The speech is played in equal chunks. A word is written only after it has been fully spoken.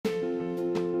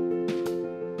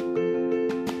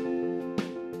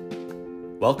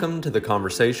Welcome to the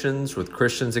Conversations with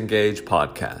Christians Engage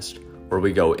podcast, where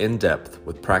we go in depth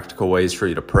with practical ways for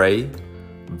you to pray,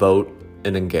 vote,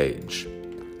 and engage.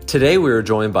 Today we are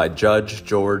joined by Judge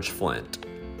George Flint.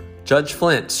 Judge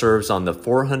Flint serves on the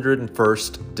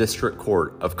 401st District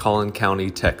Court of Collin County,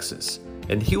 Texas,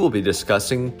 and he will be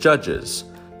discussing judges,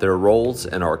 their roles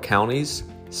in our counties,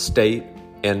 state,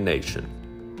 and nation.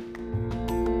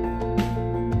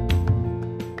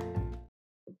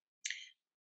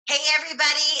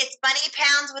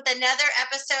 With another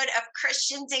episode of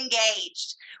Christians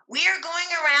Engaged. We are going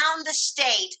around the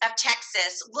state of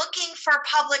Texas looking for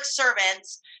public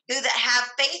servants who that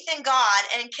have faith in God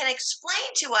and can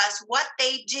explain to us what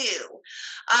they do.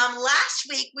 Last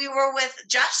week we were with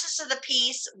Justice of the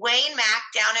Peace Wayne Mack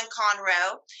down in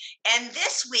Conroe, and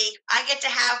this week I get to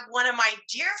have one of my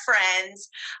dear friends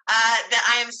that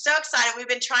I am so excited. We've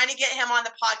been trying to get him on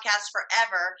the podcast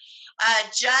forever.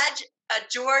 Judge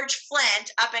George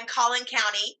Flint up in Collin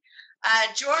County.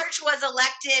 George was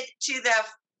elected to the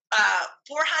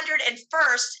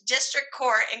 401st District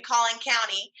Court in Collin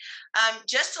County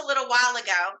just a little while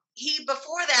ago.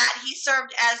 Before that, he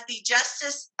served as the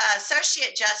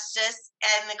Associate Justice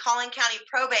in the Collin County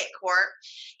Probate Court.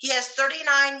 He has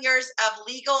 39 years of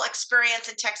legal experience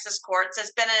in Texas courts,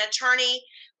 has been an attorney,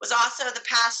 was also the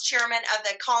past chairman of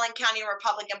the Collin County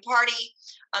Republican Party,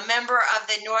 a member of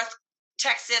the North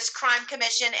Texas Crime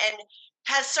Commission, and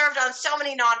has served on so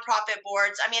many nonprofit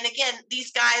boards. I mean, again,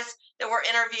 these guys that we're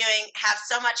interviewing have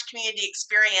so much community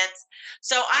experience.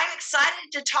 So I'm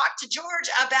excited to talk to George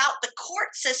about the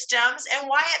court systems and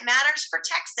why it matters for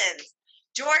Texans.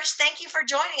 George, thank you for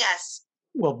joining us.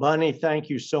 Well, Bunny, thank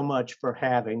you so much for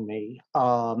having me.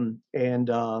 Fire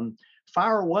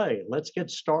away. Let's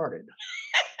get started.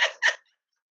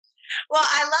 Well,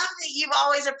 I love that you've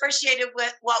always appreciated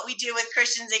with what we do with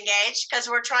Christians Engaged, because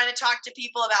we're trying to talk to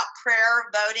people about prayer,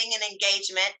 voting, and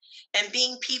engagement, and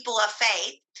being people of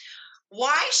faith.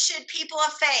 Why should people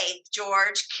of faith,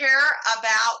 George, care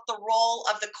about the role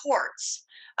of the courts?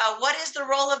 What is the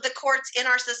role of the courts in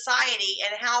our society,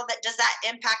 and how does that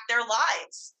impact their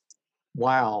lives?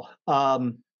 Wow.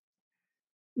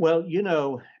 Well,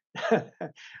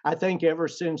 I think ever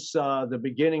since the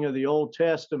beginning of the Old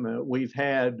Testament, we've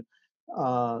had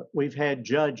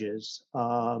judges,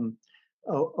 and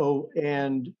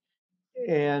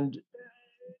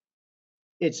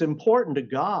it's important to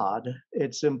God.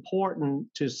 It's important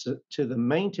to the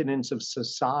maintenance of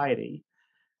society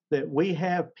that we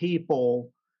have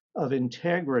people of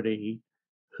integrity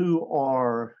who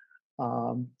are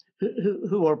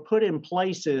put in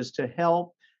places to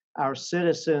help our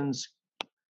citizens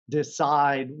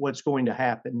decide what's going to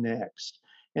happen next.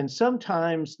 And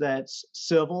sometimes that's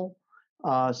civil.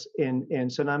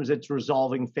 And sometimes it's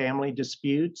resolving family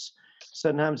disputes.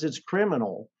 Sometimes it's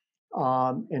criminal,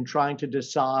 and trying to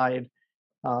decide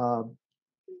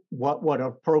what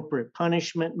appropriate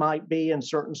punishment might be in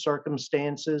certain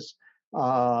circumstances,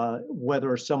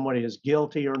 whether somebody is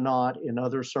guilty or not in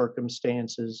other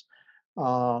circumstances.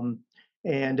 And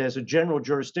as a general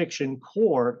jurisdiction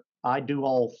court, I do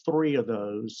all three of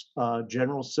those: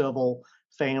 general civil,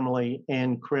 family,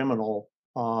 and criminal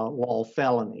law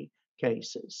felony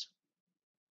cases.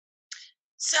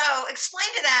 So explain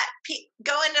to that,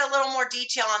 go into a little more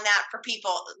detail on that for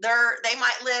people. They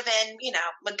might live in,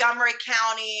 Montgomery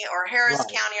County or Harris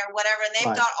County or whatever, and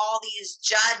they've got all these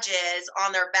judges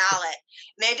on their ballot.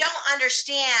 And they don't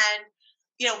understand,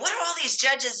 what do all these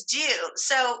judges do?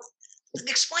 So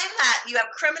explain that. You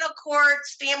have criminal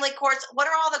courts, family courts. What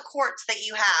are all the courts that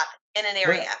you have in an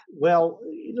area? Well,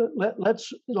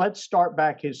 let's start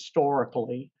back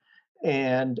historically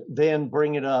and then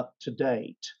bring it up to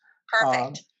date.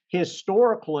 Perfect.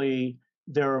 Historically,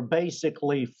 there are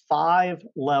basically 5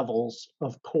 levels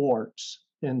of courts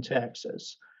in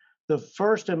Texas. The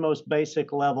first and most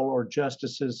basic level are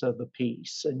justices of the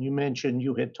peace. And you mentioned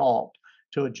you had talked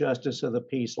to a justice of the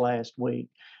peace last week.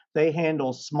 They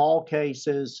handle small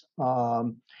cases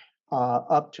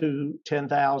up to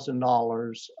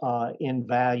 $10,000 in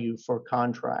value for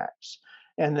contracts.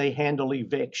 And they handle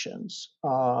evictions.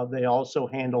 They also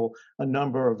handle a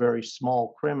number of very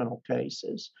small criminal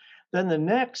cases. Then the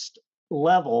next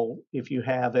level, if you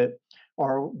have it,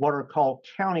 are what are called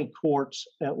county courts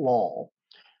at law.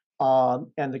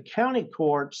 And the county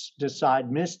courts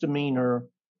decide misdemeanor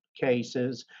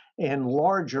cases and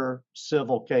larger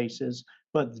civil cases,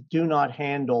 but do not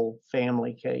handle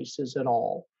family cases at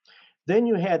all. Then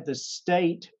you had the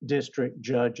state district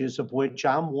judges, of which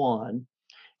I'm one.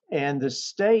 And the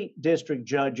state district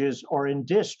judges are in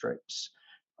districts.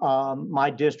 My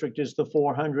district is the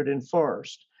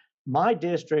 401st. My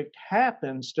district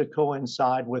happens to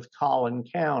coincide with Collin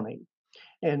County.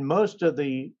 And most of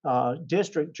the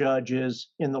district judges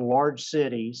in the large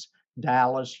cities,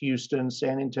 Dallas, Houston,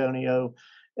 San Antonio,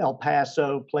 El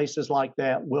Paso, places like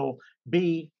that, will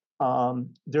be,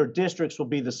 their districts will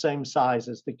be the same size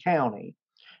as the county.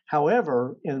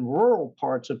 However, in rural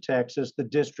parts of Texas, the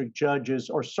district judges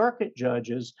are circuit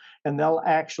judges, and they'll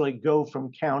actually go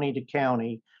from county to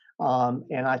county.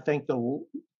 And I think the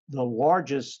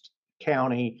largest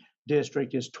county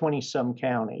district is 20-some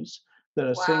counties that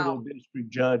a single Wow. district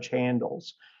judge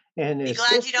handles. And Be as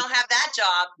glad you don't have that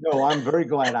job. no, I'm very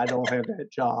glad I don't have that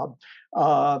job.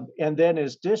 And then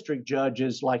as district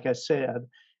judges, like I said,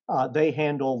 they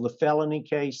handle the felony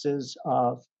cases,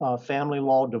 family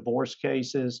law divorce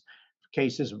cases,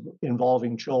 cases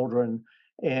involving children,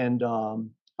 and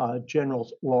general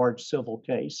large civil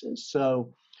cases.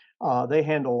 So they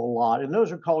handle a lot. And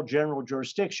those are called general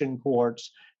jurisdiction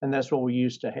courts, and that's what we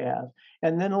used to have.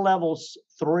 And then levels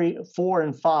 3, 4,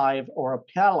 and 5 are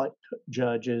appellate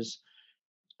judges.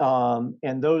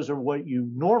 And those are what you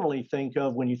normally think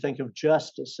of when you think of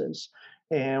justices.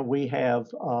 And we have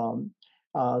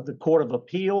the Court of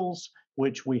Appeals,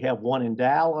 which we have one in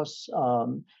Dallas.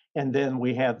 And then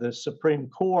we have the Supreme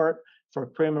Court for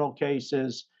criminal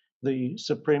cases. The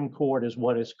Supreme Court is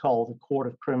what is called the Court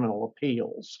of Criminal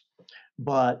Appeals.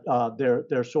 But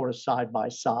they're sort of side by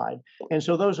side. And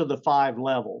so those are the 5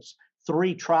 levels.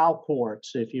 3 trial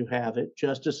courts, if you have it,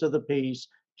 Justice of the Peace,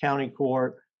 County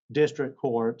Court, district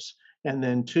courts, and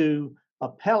then 2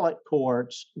 appellate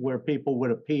courts where people would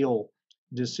appeal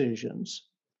decisions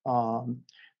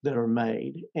that are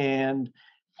made. And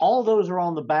all those are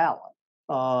on the ballot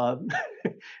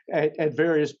at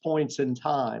various points in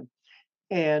time.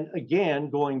 And again,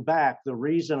 going back, the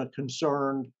reason a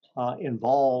concerned,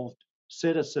 involved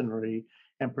citizenry,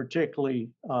 and particularly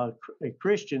a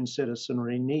Christian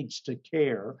citizenry, needs to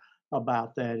care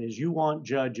about that is you want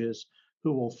judges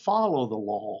who will follow the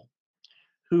law,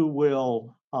 who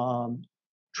will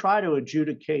try to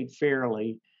adjudicate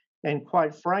fairly, and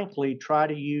quite frankly, try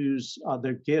to use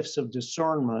their gifts of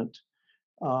discernment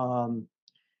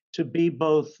to be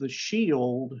both the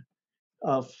shield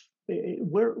of,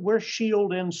 we're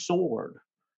shield and sword.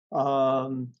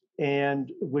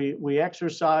 And we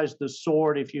exercise the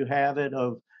sword, if you have it,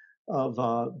 of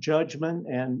judgment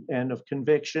and of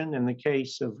conviction in the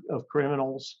case of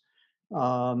criminals.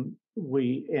 And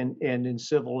in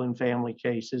civil and family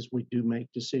cases, we do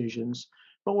make decisions.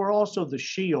 But we're also the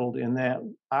shield in that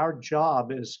our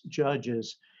job as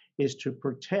judges is to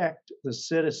protect the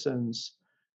citizens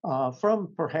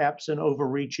from perhaps an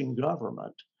overreaching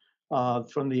government,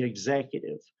 from the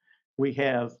executive. We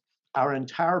have our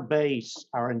entire base,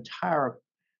 our entire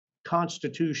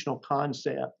constitutional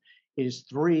concept is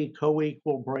 3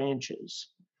 co-equal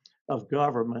branches of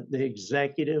government: the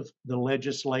executive, the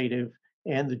legislative,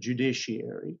 and the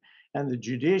judiciary. And the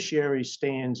judiciary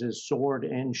stands as sword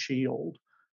and shield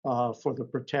for the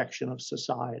protection of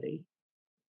society.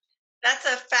 That's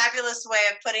a fabulous way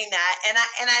of putting that.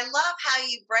 And I love how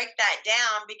you break that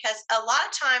down, because a lot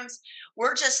of times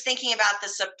we're just thinking about the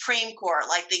Supreme Court,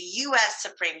 like the US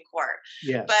Supreme Court.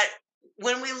 Yes. But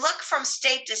when we look from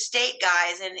state to state,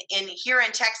 guys, and here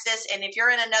in Texas, and if you're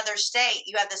in another state,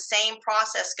 you have the same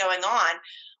process going on.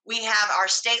 We have our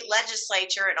state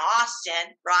legislature in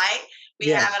Austin, right? We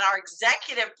Yes. have in our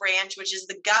executive branch, which is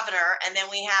the governor, and then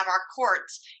we have our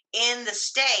courts in the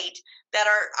state that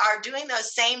are doing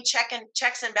those same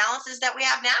checks and balances that we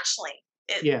have nationally.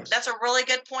 Yes. That's a really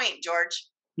good point, George.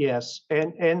 Yes,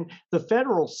 and the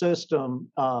federal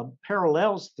system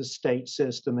parallels the state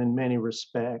system in many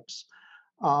respects,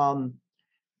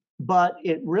 but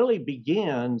it really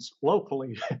begins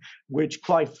locally, which,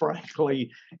 quite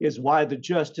frankly, is why the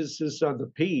justices of the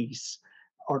peace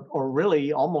are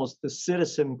really almost the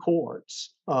citizen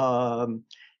courts.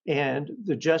 And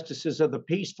the justices of the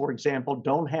peace, for example,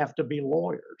 don't have to be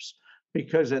lawyers,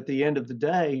 because at the end of the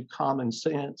day, common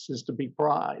sense is to be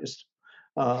prized.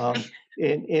 And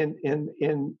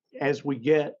as we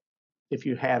get, if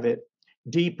you have it,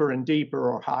 deeper and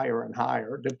deeper or higher and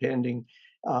higher, depending,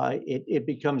 it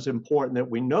becomes important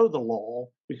that we know the law,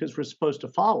 because we're supposed to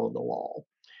follow the law.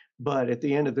 But at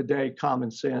the end of the day, common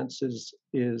sense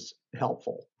is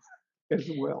helpful as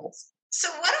well. So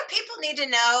what do people need to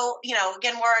know?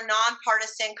 Again, we're a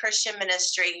nonpartisan Christian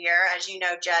ministry here, as you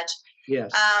know, Judge.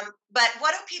 Yes. But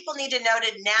what do people need to know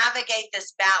to navigate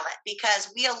this ballot? Because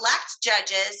we elect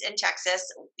judges in Texas.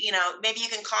 Maybe you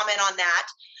can comment on that.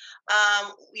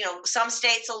 Some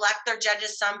states elect their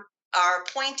judges, some are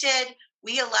appointed.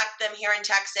 We elect them here in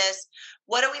Texas.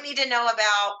 What do we need to know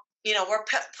about we're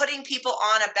putting people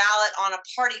on a ballot on a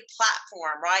party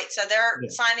platform, right? So they're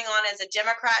signing on as a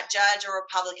Democrat judge or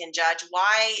Republican judge.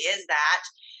 Why is that?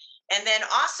 And then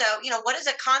also, what is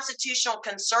a constitutional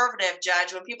conservative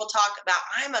judge? When people talk about,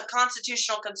 I'm a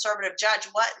constitutional conservative judge,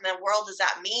 what in the world does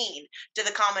that mean to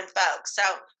the common folks? So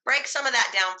break some of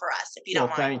that down for us, if you don't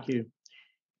mind. Thank you.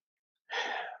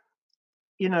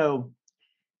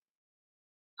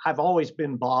 I've always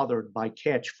been bothered by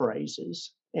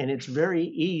catchphrases, and it's very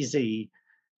easy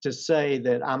to say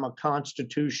that I'm a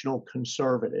constitutional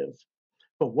conservative.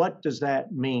 But what does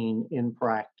that mean in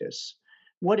practice?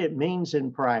 What it means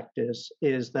in practice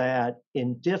is that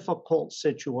in difficult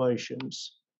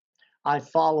situations, I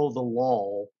follow the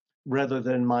law rather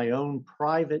than my own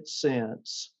private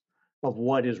sense of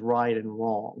what is right and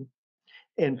wrong.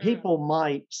 And people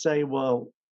might say,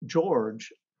 well,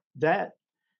 George,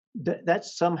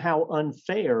 that's somehow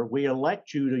unfair. We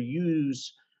elect you to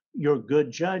use your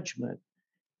good judgment.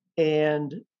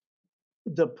 And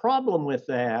the problem with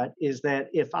that is that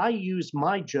if I use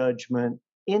my judgment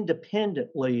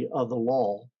independently of the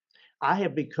law, I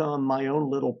have become my own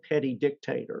little petty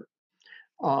dictator.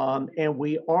 And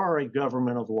we are a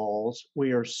government of laws.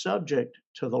 We are subject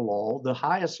to the law. The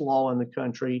highest law in the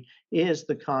country is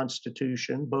the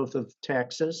Constitution, both of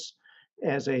Texas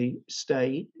as a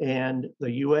state and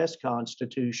the U.S.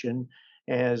 Constitution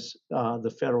as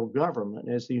the federal government,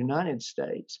 as the United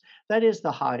States. That is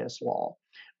the highest law.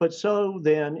 But so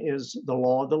then is the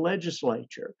law of the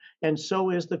legislature, and so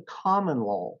is the common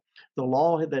law, the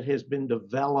law that has been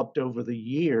developed over the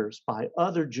years by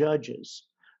other judges.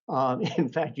 In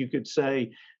fact, you could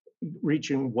say,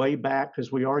 reaching way back,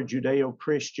 because we are a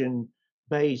Judeo-Christian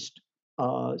based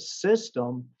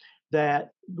system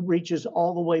that reaches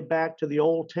all the way back to the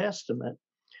Old Testament.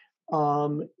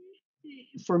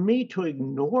 For me to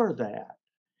ignore that,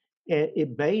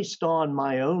 based on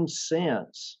my own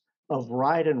sense of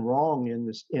right and wrong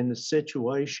in the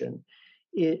situation,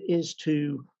 it is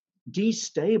to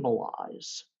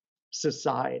destabilize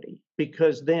society,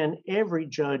 because then every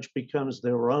judge becomes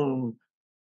their own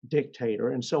dictator.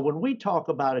 And so when we talk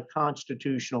about a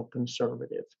constitutional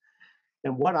conservative,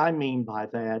 and what I mean by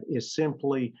that is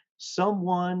simply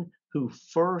someone who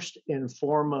first and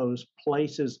foremost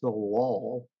places the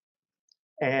law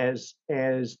as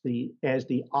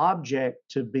the object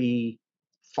to be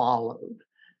followed.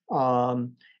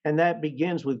 And that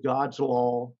begins with God's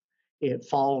law. It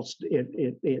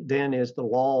then is the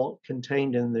law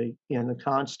contained in the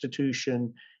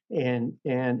Constitution and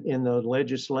in the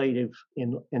legislative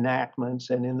enactments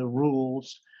and in the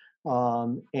rules,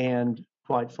 and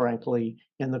quite frankly,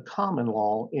 in the common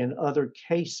law in other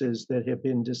cases that have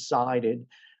been decided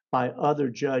by other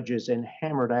judges and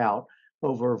hammered out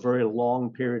over a very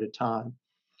long period of time.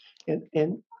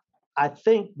 And I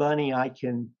think, Bunny, I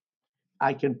can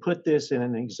put this in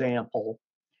an example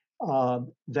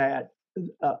that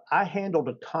I handled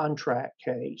a contract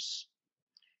case.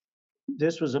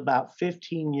 This was about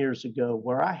 15 years ago,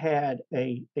 where I had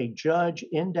a judge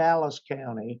in Dallas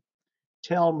County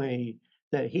tell me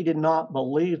that he did not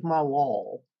believe my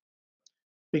law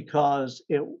because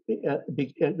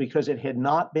it had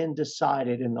not been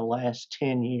decided in the last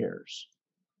 10 years.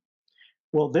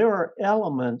 Well, there are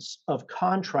elements of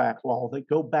contract law that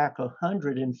go back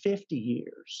 150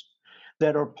 years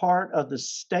that are part of the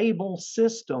stable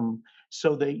system,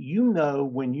 so that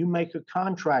when you make a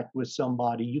contract with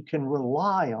somebody, you can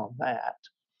rely on that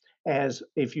as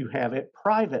if you have it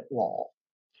private law.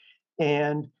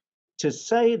 And to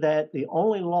say that the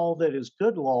only law that is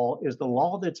good law is the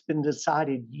law that's been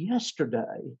decided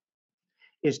yesterday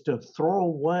is to throw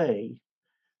away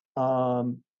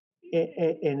an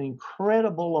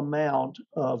incredible amount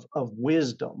of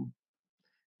wisdom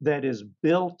that is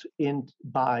built into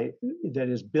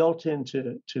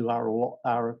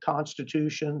our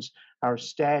constitutions, our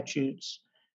statutes,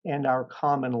 and our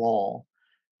common law.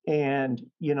 And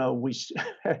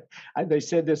they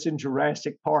said this in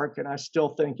Jurassic Park, and I still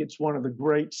think it's one of the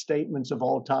great statements of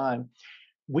all time.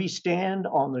 We stand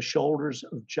on the shoulders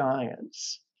of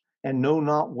giants and know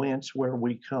not whence where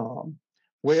we come.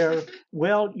 The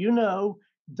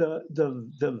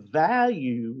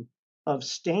value of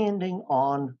standing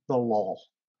on the law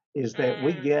is that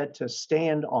we get to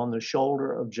stand on the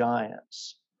shoulder of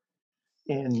giants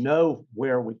and know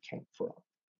where we came from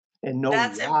and know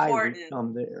why we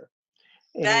come there.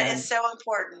 That is so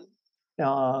important.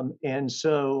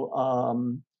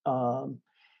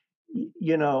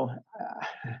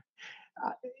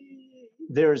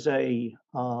 There's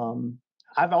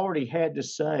I've already had to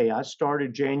say, I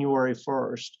started January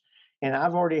 1st, and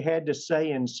I've already had to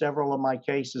say in several of my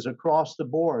cases across the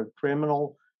board,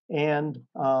 criminal and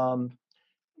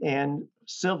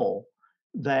civil,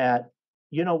 that,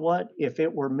 you know what, if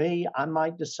it were me, I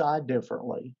might decide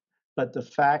differently. But the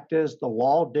fact is, the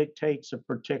law dictates a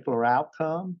particular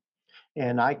outcome,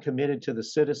 and I committed to the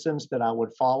citizens that I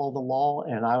would follow the law,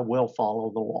 and I will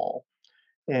follow the law.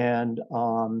 And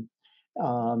um,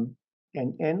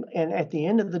 and at the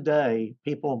end of the day,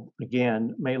 people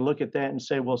again may look at that and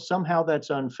say, well, somehow that's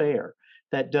unfair.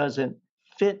 That doesn't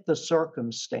fit the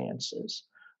circumstances.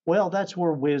 Well, that's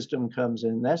where wisdom comes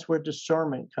in. That's where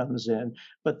discernment comes in.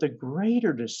 But the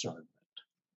greater discernment,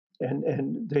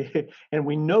 and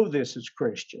we know this as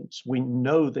Christians, we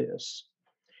know this,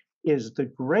 is the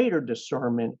greater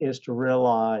discernment is to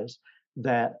realize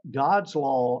that God's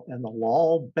law and the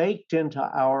law baked into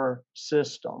our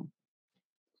system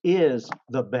is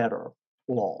the better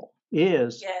law,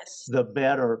 is Yes. the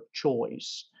better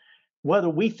choice, whether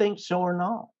we think so or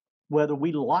not, whether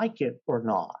we like it or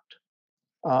not,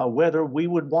 whether we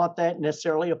would want that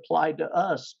necessarily applied to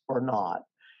us or not.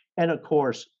 And of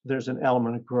course, there's an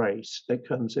element of grace that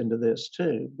comes into this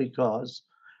too, because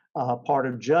part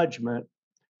of judgment,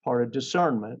 part of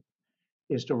discernment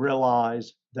is to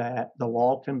realize that the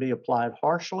law can be applied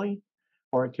harshly,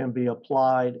 or it can be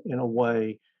applied in a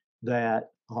way that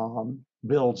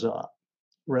builds up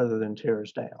rather than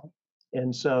tears down.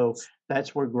 And so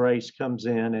that's where grace comes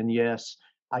in. And yes,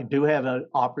 I do have an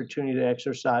opportunity to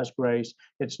exercise grace.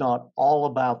 It's not all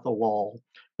about the law,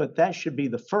 but that should be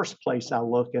the first place I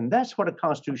look. And that's what a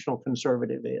constitutional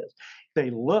conservative is. They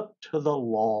look to the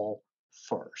law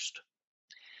first.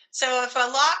 So if a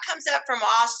law comes up from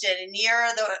Austin and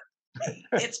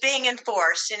it's being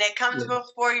enforced and it comes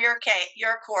before your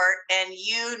court and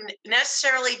you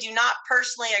necessarily do not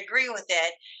personally agree with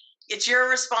it, it's your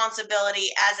responsibility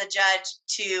as a judge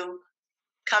to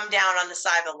come down on the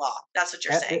side of the law. That's what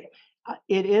you're saying.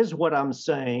 It is what I'm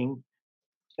saying.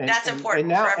 That's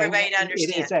important for everybody to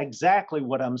understand. It is exactly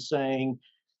what I'm saying.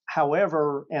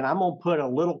 However, and I'm going to put a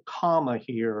little comma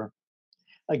here.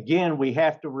 Again, we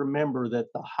have to remember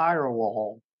that the higher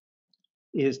law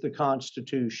is the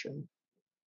Constitution.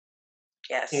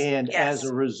 Yes. And as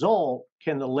a result,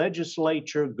 can the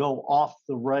legislature go off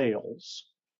the rails?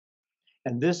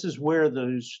 And this is where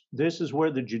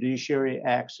the judiciary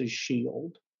acts as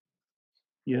shield.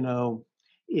 You know,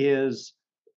 is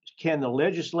can the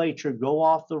legislature go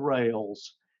off the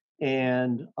rails,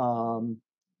 and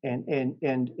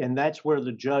that's where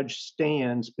the judge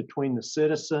stands between the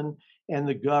citizen and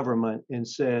the government and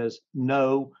says,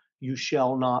 no, you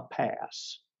shall not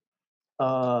pass.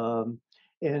 And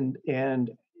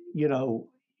you know,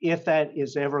 if that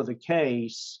is ever the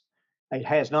case, it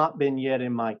has not been yet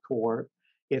in my court.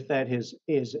 If that is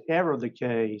ever the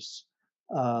case,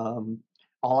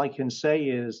 all I can say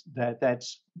is that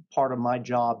that's part of my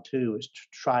job too, is to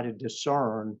try to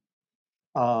discern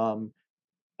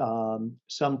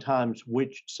sometimes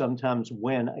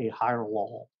when a higher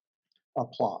law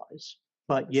applies.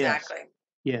 But yes,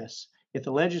 yes, if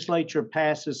the legislature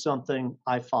passes something,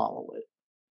 I follow it.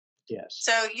 Yes.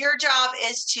 So your job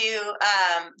is to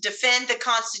defend the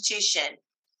Constitution.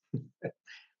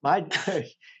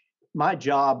 My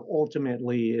job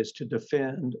ultimately is to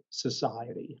defend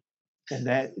society, and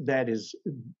that is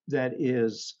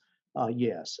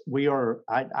yes. We are.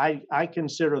 I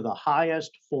consider the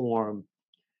highest form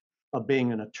of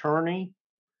being an attorney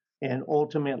and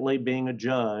ultimately being a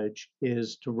judge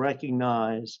is to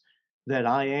recognize that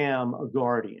I am a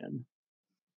guardian.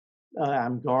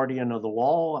 I'm guardian of the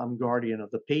law. I'm guardian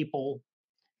of the people.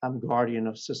 I'm guardian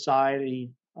of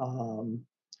society.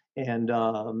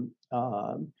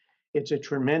 It's a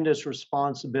tremendous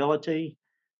responsibility,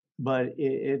 but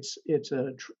it's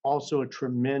also a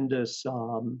tremendous.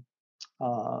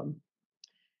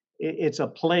 It's a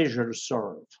pleasure to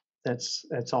serve.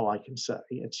 That's all I can say.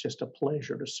 It's just a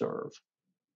pleasure to serve.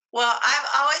 Well, I've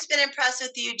always been impressed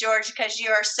with you, George, because you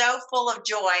are so full of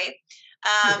joy.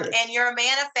 And you're a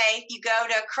man of faith. You go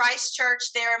to Christ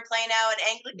Church there in Plano, an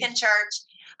Anglican church,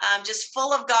 just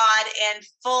full of God and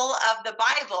full of the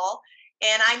Bible.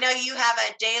 And I know you have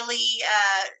a daily,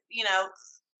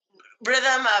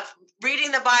 rhythm of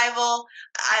reading the Bible.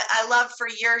 I love for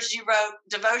years you wrote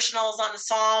devotionals on the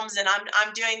Psalms, and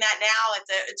I'm doing that now.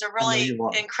 It's a really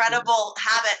incredible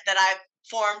habit that I've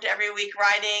formed every week,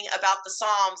 writing about the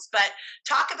Psalms. But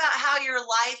talk about how your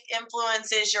life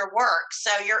influences your work.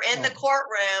 So you're in the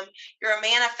courtroom, you're a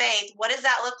man of faith. What does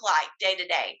that look like day to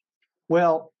day?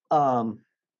 Well,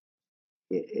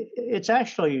 it's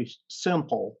actually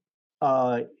simple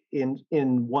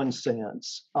in one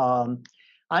sense.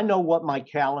 I know what my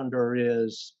calendar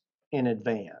is in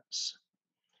advance.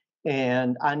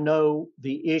 And I know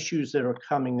the issues that are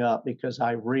coming up because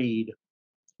I read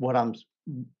what I'm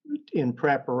in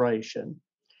preparation.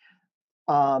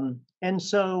 And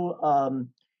so,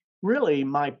 really,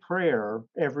 my prayer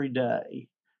every day,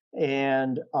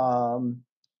 and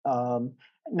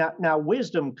now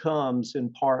wisdom comes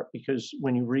in part because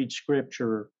when you read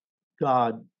Scripture,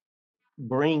 God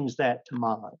brings that to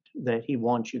mind that He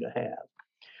wants you to have.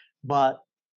 But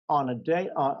on a day,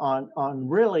 on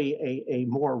really a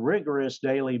more rigorous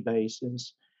daily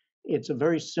basis, it's a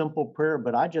very simple prayer.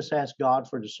 But I just ask God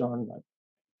for discernment,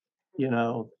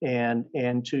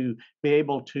 and to be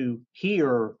able to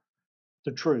hear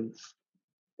the truth.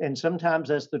 And sometimes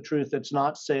that's the truth that's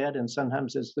not said, and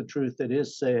sometimes it's the truth that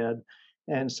is said,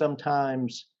 and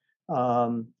sometimes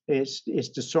it's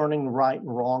discerning right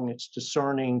and wrong. It's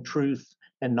discerning truth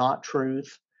and not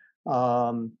truth.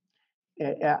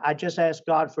 I just ask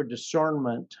God for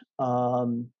discernment,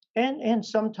 and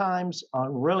sometimes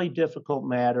on really difficult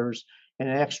matters, an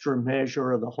extra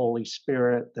measure of the Holy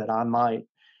Spirit that I might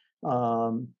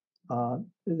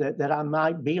that I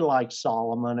might be like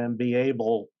Solomon and be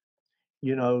able,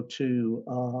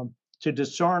 to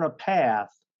discern a path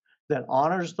that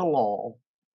honors the law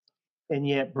and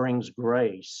yet brings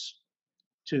grace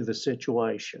to the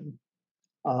situation.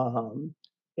 And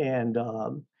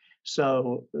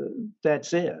so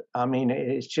that's it. I mean,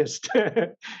 it's just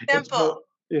Simple.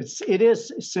 it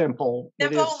is simple.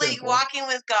 It is Simply simple. walking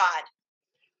with God.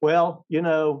 Well,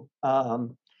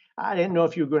 I didn't know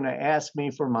if you were going to ask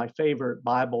me for my favorite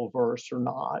Bible verse or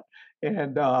not,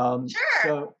 and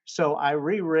Sure. so I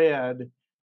reread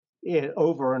it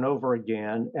over and over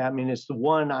again. I mean, it's the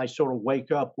one I sort of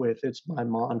wake up with. It's my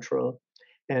mantra,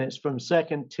 and it's from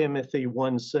 2 Timothy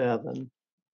 1:7.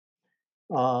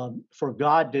 For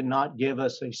God did not give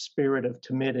us a spirit of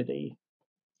timidity,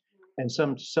 and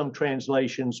some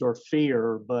translations are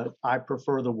fear, but I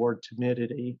prefer the word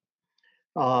timidity,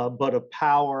 but of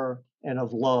power and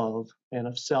of love and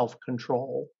of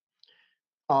self-control.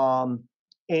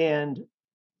 And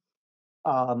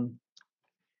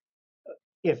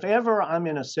if ever I'm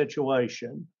in a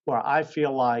situation where I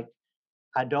feel like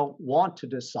I don't want to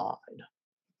decide,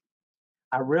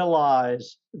 I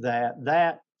realize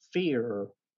that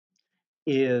fear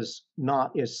is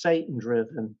Satan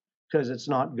driven, because it's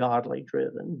not godly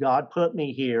driven. God put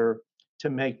me here to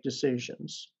make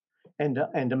decisions and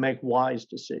to make wise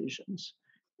decisions.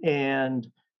 And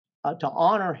to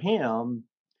honor Him,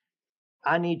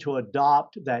 I need to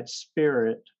adopt that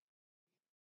spirit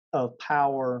of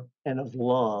power and of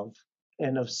love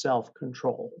and of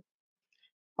self-control.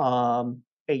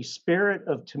 A spirit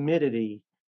of timidity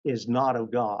is not of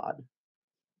God.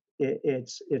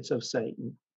 It's of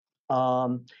Satan.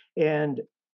 And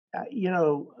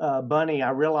Bunny,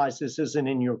 I realize this isn't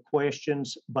in your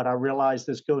questions, but I realize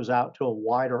this goes out to a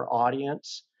wider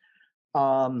audience.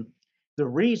 The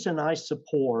reason I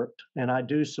support, and I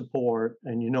do support,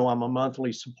 and I'm a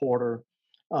monthly supporter,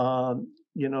 for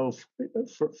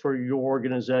your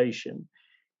organization.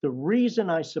 The reason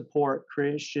I support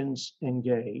Christians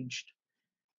Engaged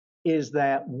is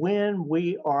that when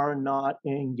we are not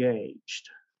engaged,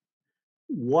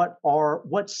 what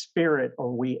spirit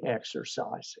are we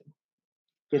exercising?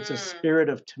 It's a spirit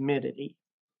of timidity,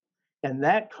 and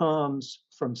that comes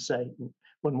from Satan.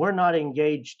 When we're not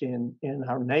engaged in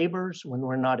our neighbors, when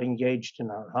we're not engaged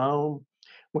in our home,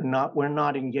 we're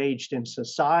not engaged in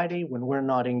society, when we're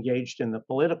not engaged in the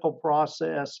political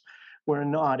process, we're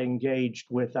not engaged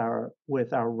with our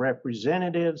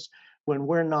representatives, when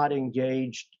we're not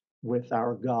engaged with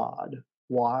our God.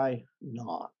 Why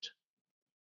not?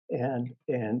 And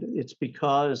it's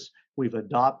because we've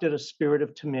adopted a spirit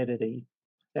of timidity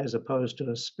as opposed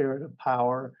to a spirit of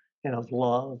power and of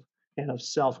love and of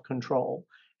self-control.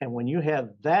 And when you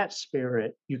have that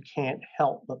spirit, you can't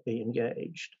help but be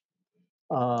engaged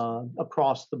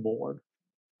across the board.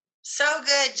 So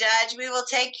good, Judge. We will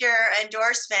take your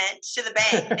endorsement to the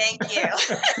bank. Thank you.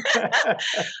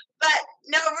 But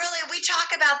no, really, we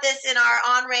talk about this in our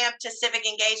on-ramp to civic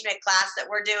engagement class that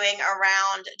we're doing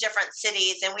around different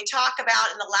cities. And we talk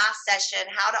about in the last session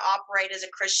how to operate as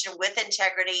a Christian with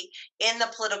integrity in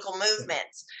the political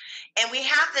movements. And we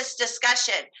have this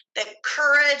discussion that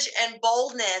courage and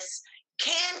boldness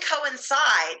can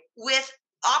coincide with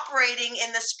operating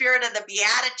in the spirit of the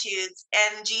Beatitudes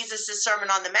and Jesus'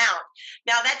 Sermon on the Mount.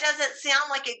 Now, that doesn't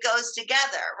sound like it goes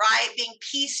together, right? Being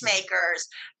peacemakers,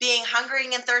 being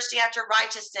hungering and thirsty after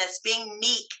righteousness, being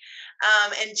meek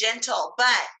and gentle.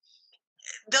 But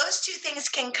those two things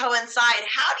can coincide.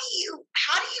 How do you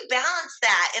balance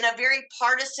that in a very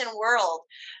partisan world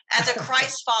as a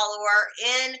Christ follower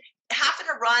in having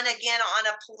to run again on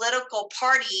a political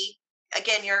party,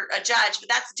 again, you're a judge, but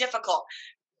that's difficult.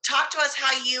 Talk to us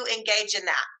how you engage in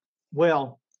that.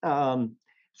 Well,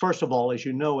 first of all, as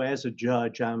you know, as a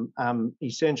judge, I'm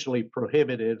essentially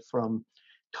prohibited from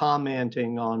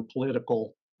commenting on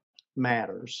political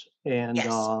matters, and Yes.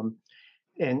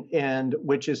 and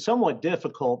which is somewhat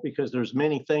difficult because there's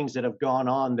many things that have gone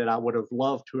on that I would have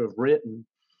loved to have written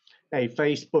a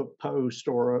Facebook post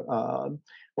or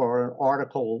an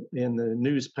article in the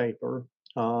newspaper,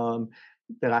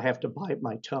 that I have to bite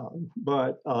my tongue.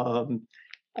 But um,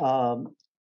 How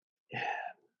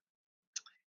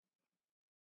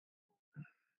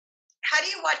do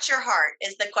you watch your heart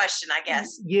is the question, I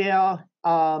guess. yeah,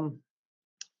 I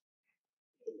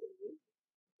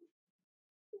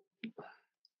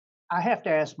have to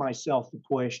ask myself the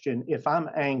question: if I'm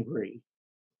angry,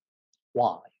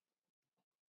 why?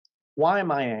 Why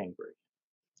am I angry?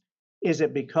 Is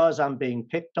it because I'm being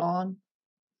picked on?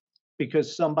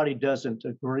 Because somebody doesn't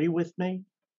agree with me?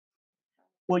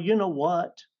 Well, you know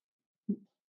what?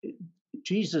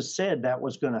 Jesus said that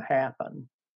was going to happen.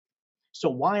 So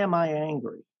why am I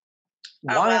angry?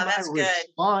 Oh, Why wow, am I that's good.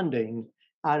 responding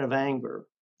out of anger?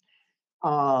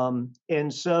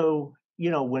 And so,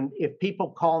 if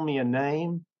people call me a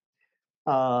name,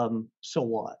 so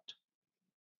what?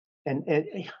 And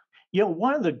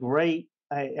one of the great,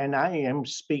 and I am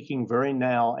speaking very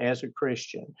now as a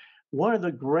Christian, one of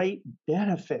the great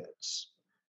benefits,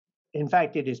 in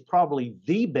fact, it is probably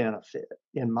the benefit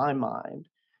in my mind,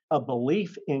 a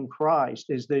belief in Christ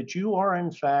is that you are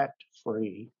in fact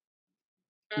free,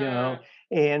 Mm.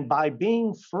 and by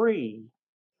being free,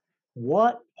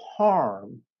 what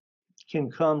harm can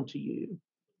come to you?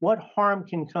 What harm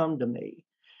can come to me?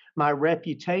 My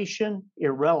reputation,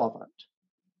 irrelevant.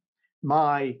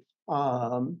 My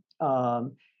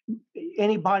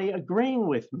anybody agreeing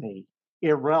with me,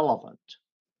 irrelevant.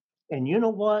 And you know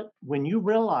what? When you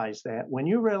realize that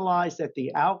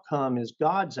the outcome is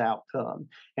God's outcome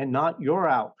and not your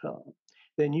outcome,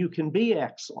 then you can be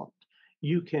excellent.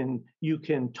 You can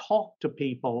talk to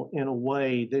people in a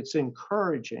way that's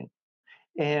encouraging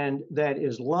and that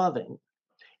is loving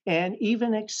and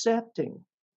even accepting.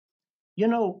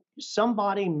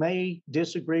 Somebody may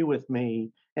disagree with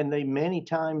me, and they many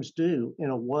times do, in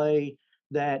a way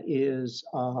that is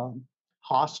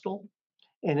hostile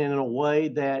and in a way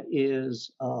that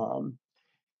is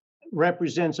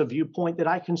represents a viewpoint that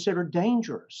I consider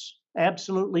dangerous,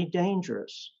 absolutely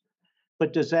dangerous.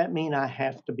 But does that mean I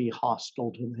have to be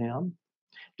hostile to them?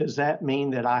 Does that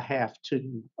mean that I have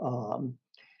to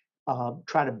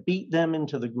try to beat them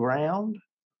into the ground?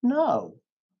 No,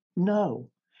 no.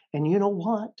 And you know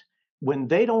what? When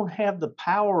they don't have the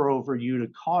power over you to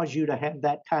cause you to have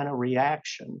that kind of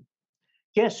reaction,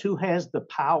 guess who has the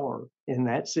power in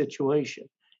that situation?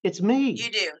 It's me.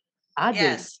 You do. I do.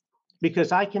 Yes.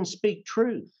 Because I can speak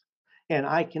truth and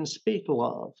I can speak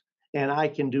love and I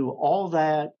can do all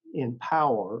that in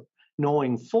power,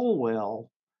 knowing full well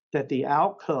that the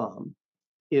outcome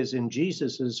is in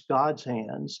Jesus's, God's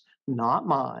hands, not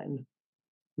mine,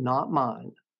 not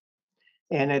mine.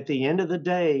 And at the end of the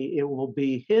day, it will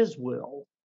be his will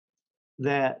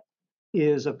that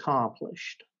is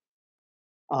accomplished.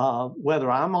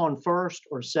 Whether I'm on first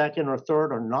or second or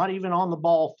third or not even on the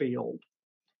ball field,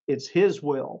 it's his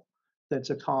will that's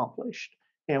accomplished.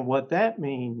 And what that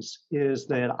means is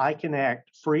that I can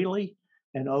act freely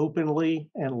and openly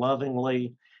and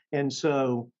lovingly. And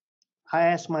so I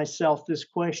ask myself this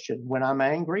question when I'm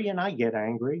angry, and I get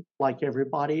angry like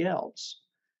everybody else.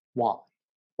 Why?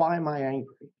 Why am I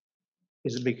angry?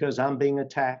 Is it because I'm being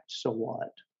attacked? So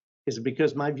what? Is it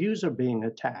because my views are being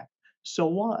attacked? So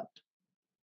what?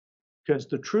 Because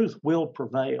the truth will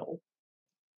prevail.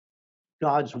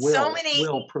 God's So many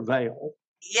will prevail.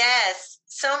 Yes,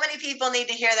 so many people need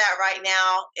to hear that right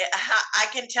now. I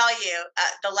can tell you,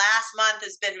 the last month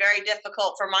has been very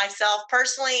difficult for myself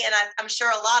personally, and I'm sure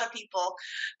a lot of people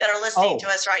that are listening to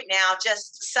us right now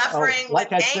just suffering like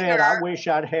with I anger. said, I wish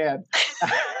I'd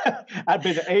I'd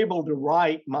been able to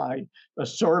write my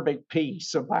acerbic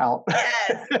piece about.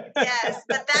 Yes, yes,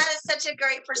 but that is such a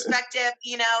great perspective.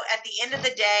 At the end of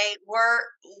the day,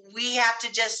 we have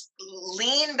to just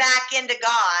lean back into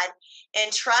God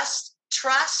and trust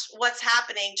what's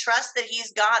happening, trust that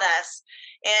he's got us,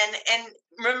 and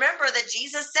remember that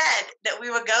Jesus said that we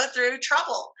would go through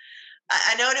trouble.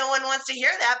 I know no one wants to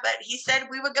hear that, but he said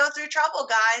we would go through trouble,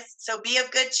 guys, so be of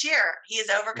good cheer. He has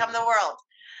overcome the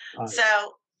world. So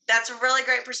that's a really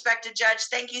great perspective, Judge.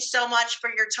 Thank you so much for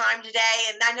your time today,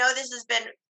 and I know this has been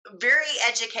very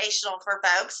educational for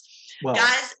folks.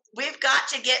 Guys, we've got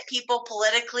to get people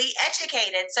politically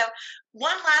educated. So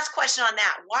one last question on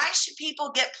that. Why should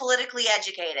people get politically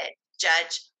educated,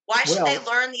 Judge? Why should they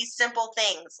learn these simple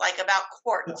things like about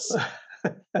courts?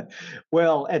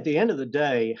 Well, at the end of the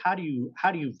day, how do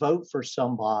you vote for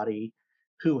somebody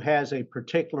who has a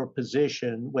particular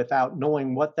position without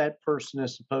knowing what that person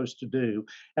is supposed to do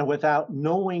and without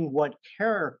knowing what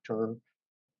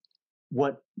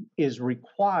is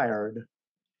required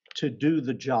to do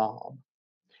the job?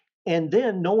 And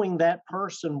then knowing that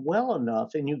person well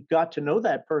enough, and you've got to know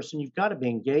that person, you've got to be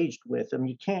engaged with them.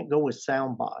 You can't go with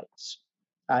sound bites.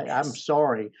 I'm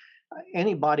sorry.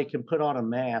 Anybody can put on a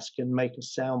mask and make a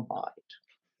sound bite.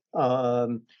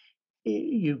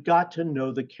 You've got to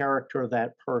know the character of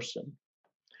that person,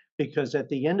 because at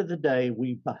the end of the day,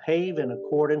 we behave in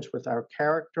accordance with our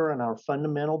character and our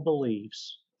fundamental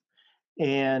beliefs.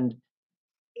 And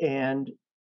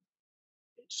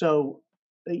so,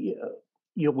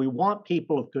 we want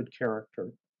people of good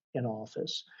character in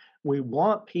office. We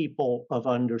want people of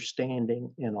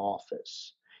understanding in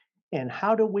office. And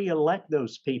how do we elect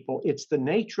those people? It's the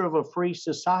nature of a free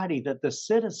society that the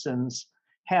citizens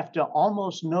have to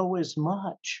almost know as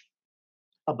much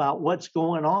about what's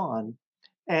going on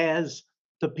as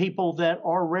the people that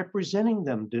are representing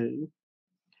them do.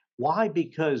 Why?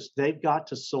 Because they've got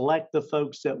to select the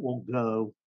folks that will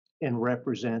go and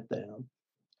represent them.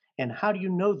 And how do you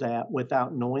know that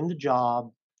without knowing the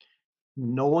job,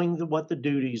 knowing what the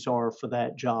duties are for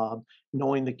that job,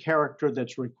 knowing the character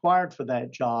that's required for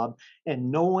that job,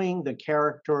 and knowing the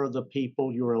character of the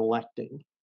people you're electing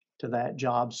to that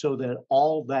job, so that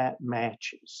all that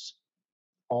matches.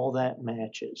 All that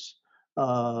matches.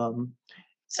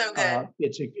 So good.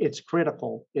 It's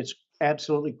critical. It's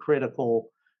absolutely critical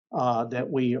that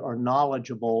we are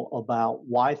knowledgeable about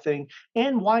why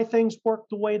things work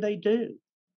the way they do.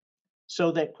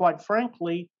 So that, quite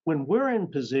frankly, when we're in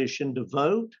position to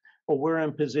vote, or we're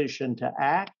in position to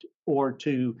act, or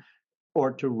to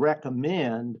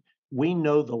recommend, we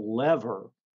know the lever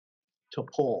to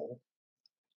pull.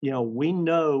 We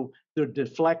know the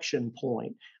deflection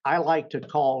point. I like to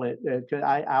call it,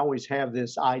 I always have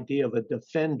this idea of a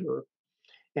defender.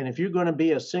 And if you're going to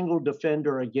be a single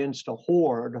defender against a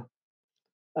horde,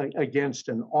 against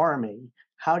an army,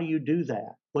 how do you do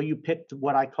that? Well, you pick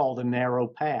what I call the narrow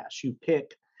pass. You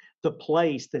pick the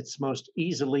place that's most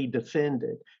easily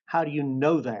defended. How do you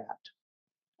know that?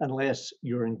 Unless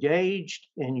you're engaged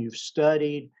and you've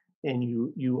studied and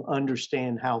you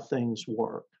understand how things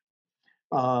work.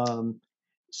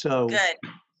 So good.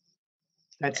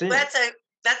 That's it.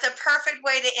 That's a perfect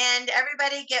way to end.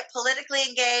 Everybody get politically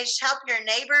engaged. Help your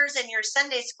neighbors and your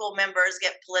Sunday school members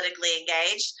get politically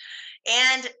engaged.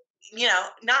 And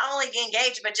not only get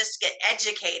engaged, but just get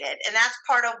educated. And that's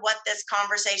part of what this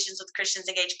Conversations with Christians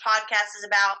Engaged podcast is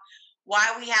about.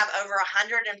 Why we have over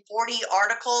 140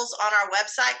 articles on our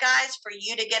website, guys, for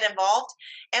you to get involved,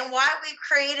 and why we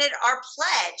created our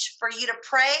pledge for you to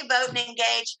pray, vote, and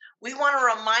engage. We want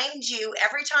to remind you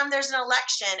every time there's an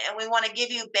election, and we want to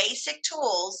give you basic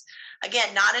tools.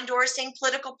 Again, not endorsing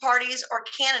political parties or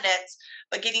candidates,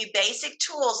 but give you basic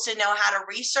tools to know how to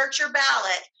research your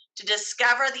ballot, to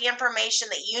discover the information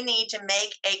that you need to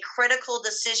make a critical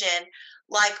decision,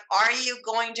 like, are you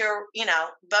going to,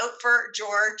 vote for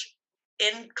George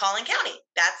in Collin County?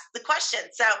 That's the question.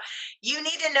 So you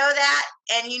need to know that,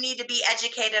 and you need to be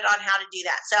educated on how to do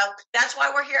that. So that's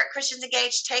why we're here at Christians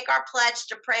Engaged. Take our pledge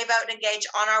to pray, vote, and engage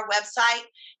on our website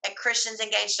at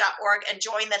christiansengaged.org, and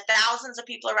join the thousands of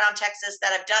people around Texas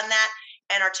that have done that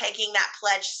and are taking that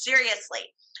pledge seriously.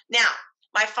 Now,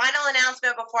 my final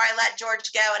announcement before I let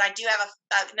George go, and I do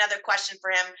have another question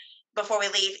for him before we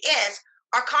leave, is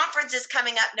our conference is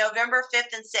coming up November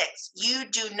 5th and 6th. You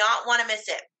do not want to miss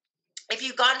it. If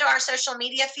you've gone to our social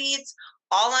media feeds,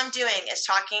 all I'm doing is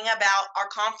talking about our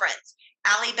conference.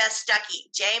 Allie Beth Stuckey,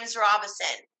 James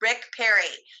Robinson, Rick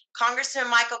Perry, Congressman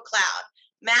Michael Cloud,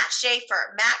 Matt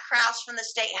Schaefer, Matt Krause from the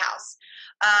State House.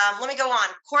 Let me go on.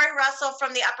 Corey Russell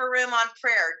from the Upper Room on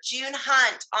Prayer, June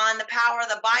Hunt on the Power of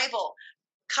the Bible,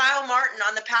 Kyle Martin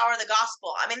on the Power of the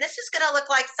Gospel. I mean, this is going to look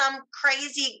like some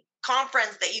crazy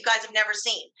conference that you guys have never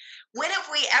seen. When have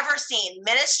we ever seen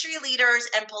ministry leaders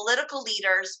and political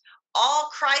leaders, all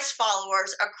Christ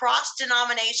followers across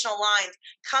denominational lines,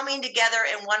 coming together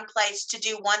in one place to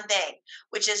do one thing,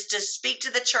 which is to speak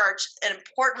to the church an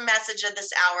important message of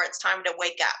this hour? It's time to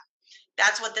wake up.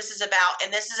 That's what this is about.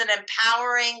 And this is an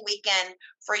empowering weekend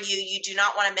for you. You do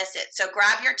not want to miss it. So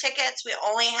grab your tickets. We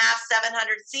only have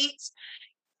 700 seats.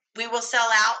 We will sell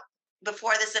out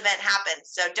before this event happens.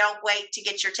 So don't wait to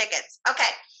get your tickets. Okay.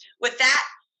 With that,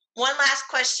 one last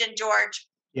question, George.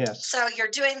 Yes. So you're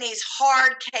doing these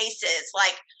hard cases,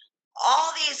 like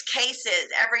all these cases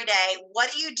every day.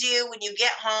 What do you do when you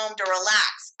get home to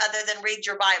relax other than read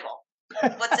your Bible?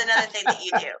 What's another thing that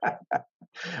you do?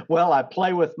 Well, I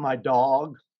play with my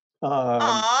dog.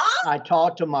 Aw, I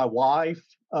talk to my wife.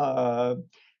 I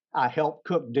help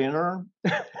cook dinner.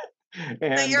 so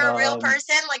and you're a real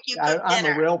person, like you cook I'm a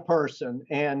dinner. real person.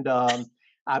 And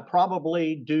I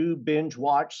probably do binge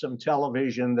watch some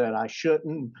television that I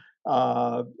shouldn't,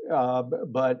 but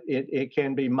it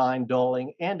can be mind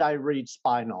dulling. And I read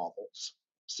spy novels.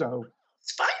 So,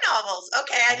 Spy novels.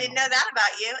 Okay, I didn't know that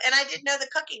about you, and I didn't know the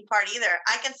cooking part either.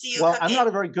 I can see you well, cooking. I'm not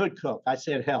a very good cook. I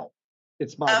said help.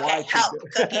 It's my Okay, wife. help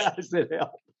cooking. I said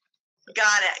help.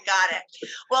 Got it.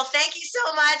 Well, thank you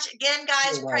so much. Again,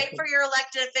 guys, You're pray welcome. for your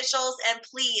elected officials, and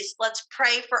please, let's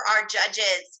pray for our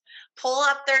judges. Pull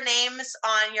up their names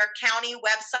on your county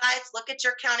websites, look at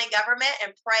your county government,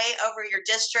 and pray over your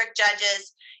district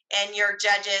judges and your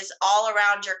judges all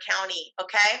around your county,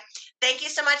 okay? Thank you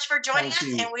so much for joining Thank us,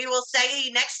 you. and we will see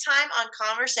you next time on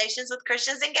Conversations with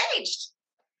Christians Engaged.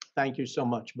 Thank you so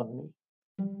much, Bonnie.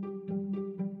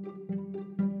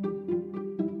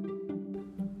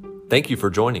 Thank you for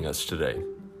joining us today.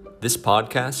 This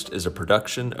podcast is a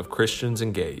production of Christians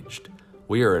Engaged.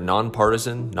 We are a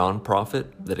nonpartisan nonprofit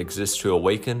that exists to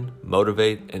awaken,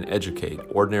 motivate, and educate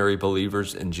ordinary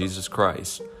believers in Jesus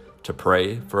Christ to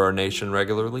pray for our nation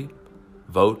regularly,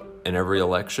 vote in every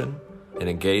election, and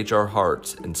engage our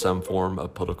hearts in some form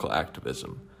of political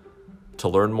activism. To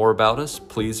learn more about us,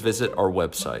 please visit our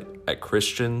website at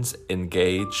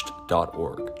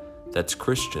christiansengaged.org. That's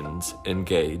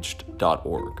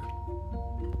christiansengaged.org.